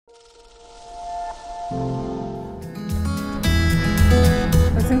I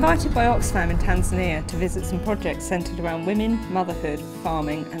was invited by Oxfam in Tanzania to visit some projects centred around women, motherhood,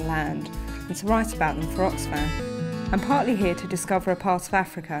 farming and land, and to write about them for Oxfam. I'm partly here to discover a part of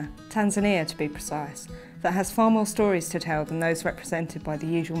Africa, Tanzania to be precise, that has far more stories to tell than those represented by the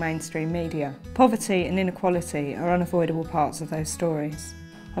usual mainstream media. Poverty and inequality are unavoidable parts of those stories.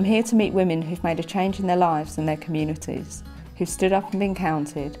 I'm here to meet women who've made a change in their lives and their communities, who've stood up and been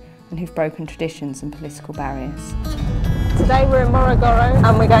counted, and who've broken traditions and political barriers. Today we're in Monroe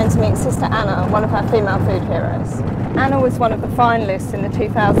and we're going to meet Sister Anna, one of our female food heroes. Anna was one of the finalists in the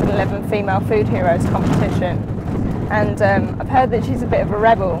 2011 Female Food Heroes competition, and I've heard that she's a bit of a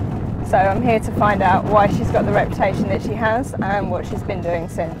rebel, so I'm here to find out why she's got the reputation that she has and what she's been doing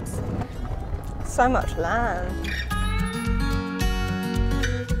since. So much land.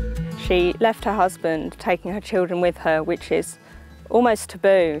 She left her husband, taking her children with her, which is almost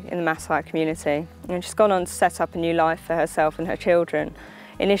taboo in the Maasai community, and she's gone on to set up a new life for herself and her children.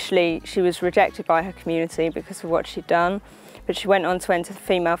 Initially she was rejected by her community because of what she'd done, but she went on to enter the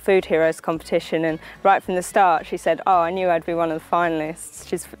Female Food Heroes competition, and right from the start she said, "Oh, I knew I'd be one of the finalists."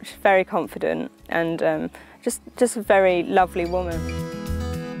 She's very confident and just a very lovely woman.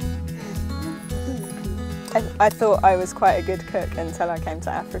 I thought I was quite a good cook until I came to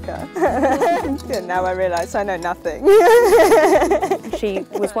Africa. Now I realise I know nothing. She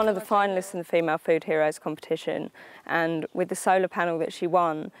was one of the finalists in the Female Food Heroes competition, and with the solar panel that she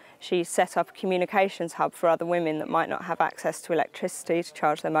won, she set up a communications hub for other women that might not have access to electricity to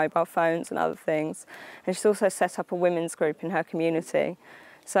charge their mobile phones and other things. And she's also set up a women's group in her community.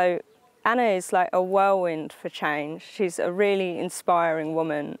 So Anna is like a whirlwind for change. She's a really inspiring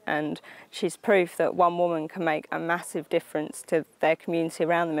woman, and she's proof that one woman can make a massive difference to their community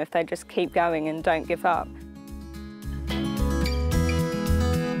around them if they just keep going and don't give up.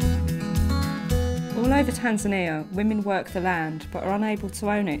 All over Tanzania, women work the land but are unable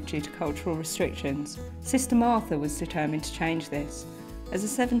to own it due to cultural restrictions. Sister Martha was determined to change this. As a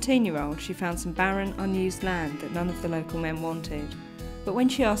 17-year-old, she found some barren, unused land that none of the local men wanted. But when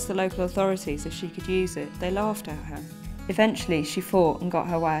she asked the local authorities if she could use it, they laughed at her. Eventually, she fought and got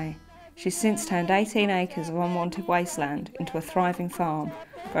her way. She's since turned 18 acres of unwanted wasteland into a thriving farm,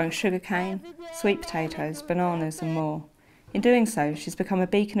 growing sugarcane, sweet potatoes, bananas and more. In doing so, she's become a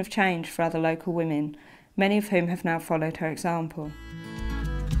beacon of change for other local women, many of whom have now followed her example.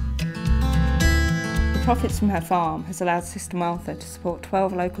 The profits from her farm has allowed Sister Martha to support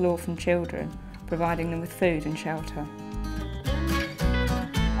 12 local orphan children, providing them with food and shelter.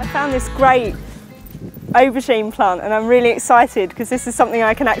 I found this great aubergine plant and I'm really excited because this is something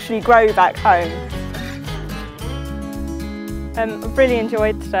I can actually grow back home. I've really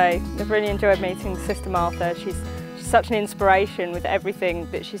enjoyed today. I've really enjoyed meeting Sister Martha. She's such an inspiration with everything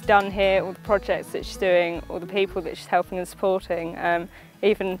that she's done here, all the projects that she's doing, all the people that she's helping and supporting.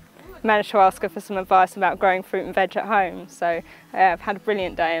 Even managed to ask her for some advice about growing fruit and veg at home. So I've had a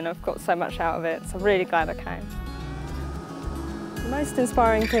brilliant day and I've got so much out of it, so I'm really glad I came. The most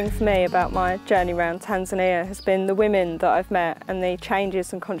inspiring thing for me about my journey around Tanzania has been the women that I've met and the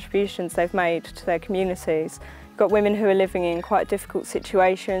changes and contributions they've made to their communities. You've got women who are living in quite difficult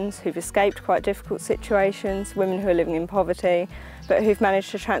situations, who've escaped quite difficult situations, women who are living in poverty, but who've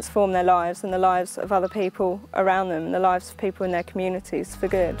managed to transform their lives and the lives of other people around them and the lives of people in their communities for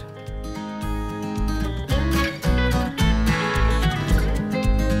good.